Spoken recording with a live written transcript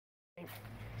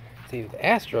See, with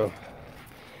Astro,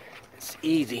 it's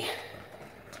easy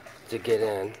to get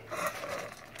in,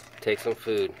 take some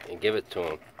food, and give it to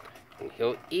him, and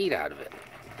he'll eat out of it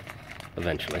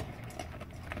eventually.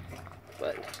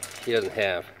 But he doesn't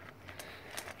have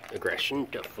aggression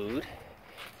to food.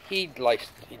 He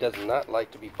does not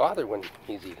like to be bothered when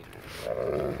he's eating.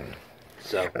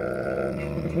 So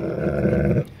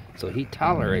he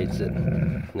tolerates it.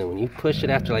 And then when you push it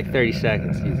after like 30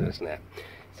 seconds, he's gonna snap.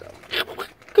 So,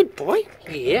 good boy.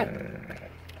 Yeah.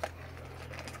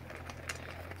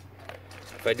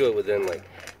 If I do it within like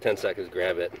 10 seconds,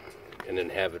 grab it, and then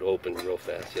have it open real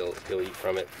fast, he'll eat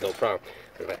from it, no problem.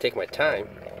 But if I take my time,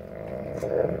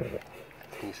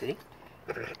 can you see?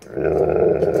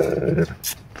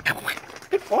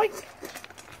 Good boy.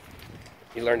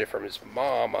 He learned it from his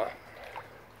mama.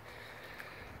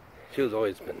 She was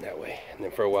always been that way. And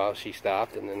then for a while she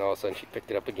stopped, and then all of a sudden she picked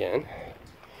it up again.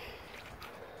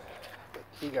 But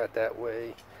he got that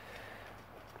way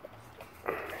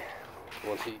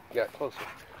once he got closer.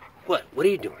 What? What are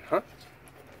you doing, huh?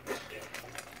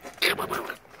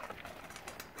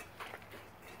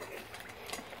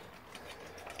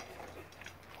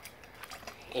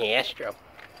 Astro.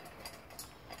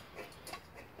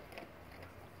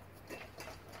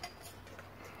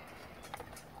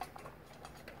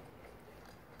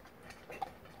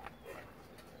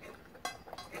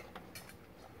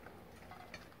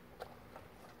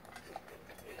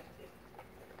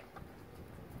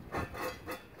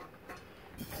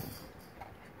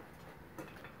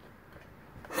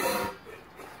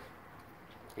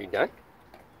 You done?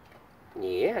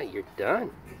 Yeah, you're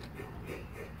done.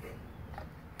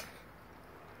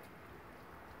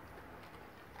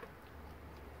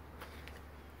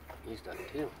 He's done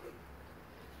too.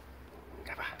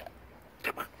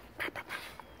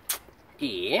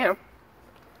 Yeah.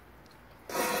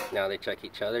 Now they check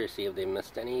each other to see if they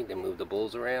missed any. They move the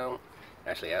bowls around.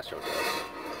 Actually, Astro does.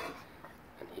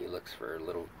 And he looks for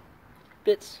little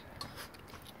bits.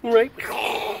 Right.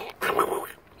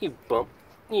 He bump.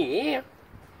 Yeah.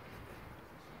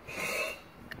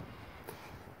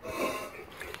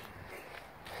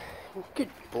 Good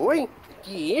boy.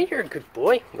 Yeah, you're a good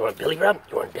boy. You want a belly rub?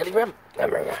 You want a belly rub?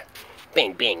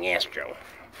 Bang, bang, Astro.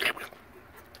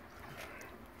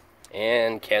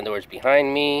 And Kandor's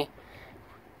behind me.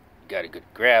 Got a good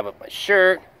grab of my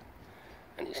shirt.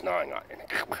 And he's gnawing on it.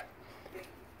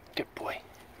 Good boy.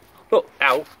 Oh,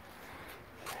 ow.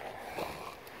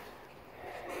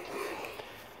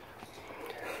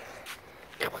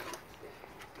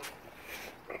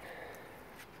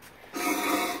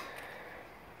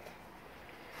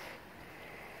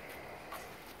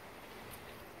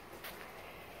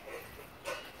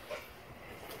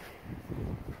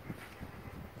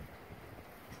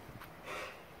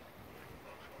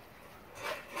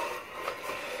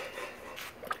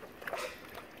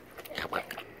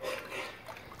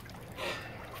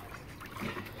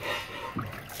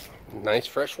 Nice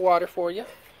fresh water for you.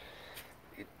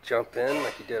 You jump in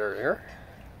like you did earlier.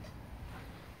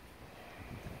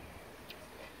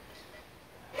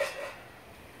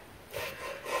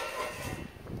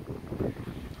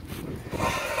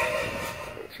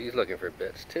 She's looking for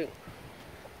bits too.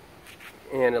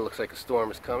 And it looks like a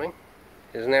storm is coming.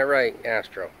 Isn't that right,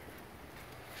 Astro?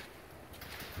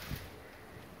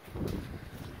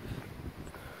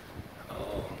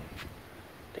 Oh,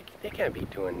 they can't be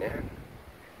doing that.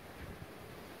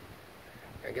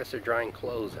 I guess they're drying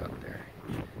clothes out there.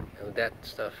 And that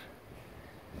stuff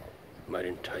might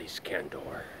entice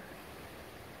Kandor.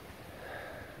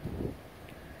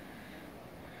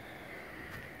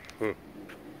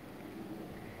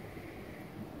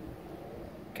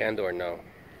 Kandor, no.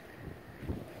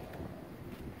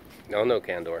 No,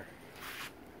 Kandor.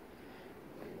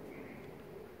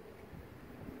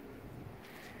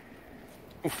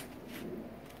 Well,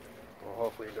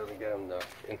 hopefully it doesn't get him to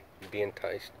be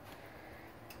enticed.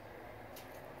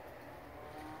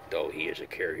 Though he is a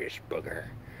curious bugger.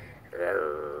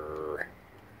 Arrgh.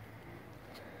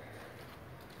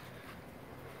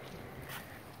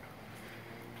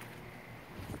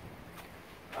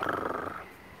 Arrgh.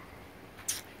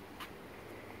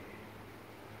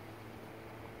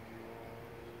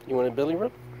 You want a belly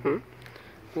rub? Hmm?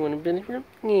 You want a belly rub?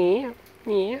 Yeah,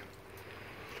 yeah.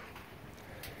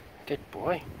 Good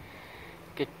boy.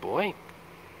 Good boy.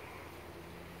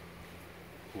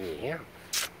 Yeah.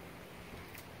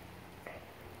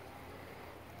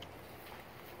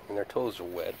 And their toes are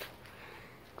wet.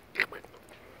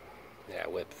 Yeah,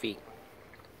 wet feet.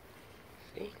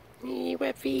 See?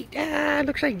 Wet feet. Ah,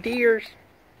 looks like deers.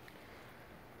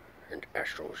 And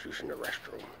Astro's using the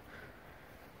restroom.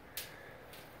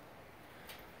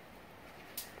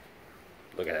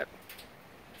 Look at that.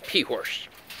 Pea horse.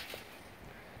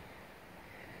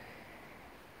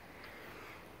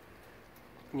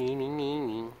 Nee, nee, nee,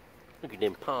 nee. Look at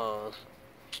them paws.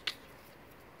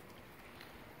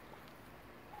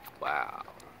 Wow.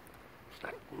 It's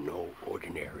not no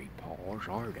ordinary paws,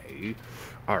 are they?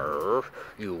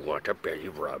 You want a belly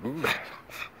rub?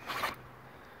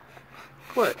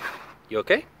 What? You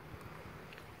okay?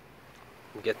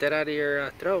 Get that out of your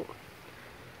throat.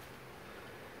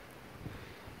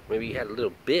 Maybe you had a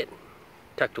little bit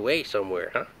tucked away somewhere,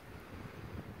 huh?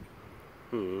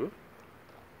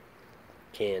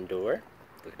 Kandor.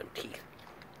 Look at them teeth.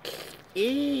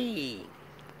 Eee!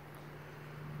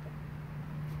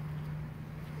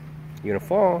 You're gonna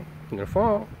fall. You're gonna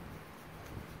fall.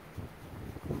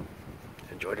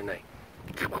 Enjoy the night.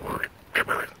 Come on. Come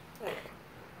on.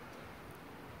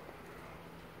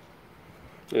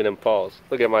 Look at them paws.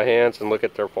 Look at my hands and look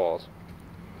at their paws.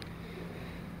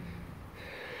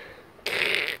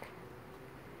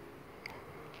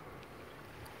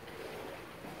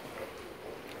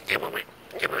 Come on.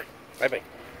 Come on. Bye-bye.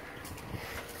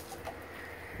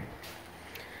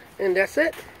 And that's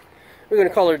it. We're going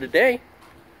to call her today.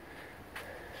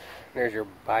 There's your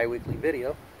bi-weekly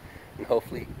video. And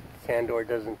hopefully Kandor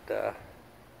doesn't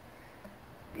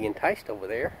be enticed over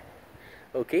there.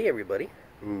 Okay, everybody.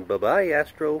 Bye-bye,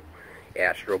 Astro.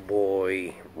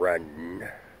 Astroboy, run.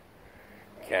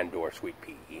 Kandor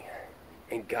Sweetpea.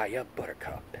 And Gaea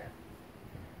Buttercup.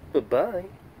 Bye-bye.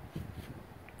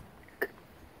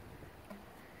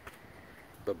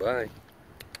 Bye-bye.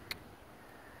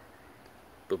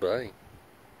 Bye-bye.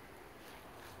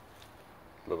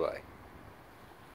 Bye-bye.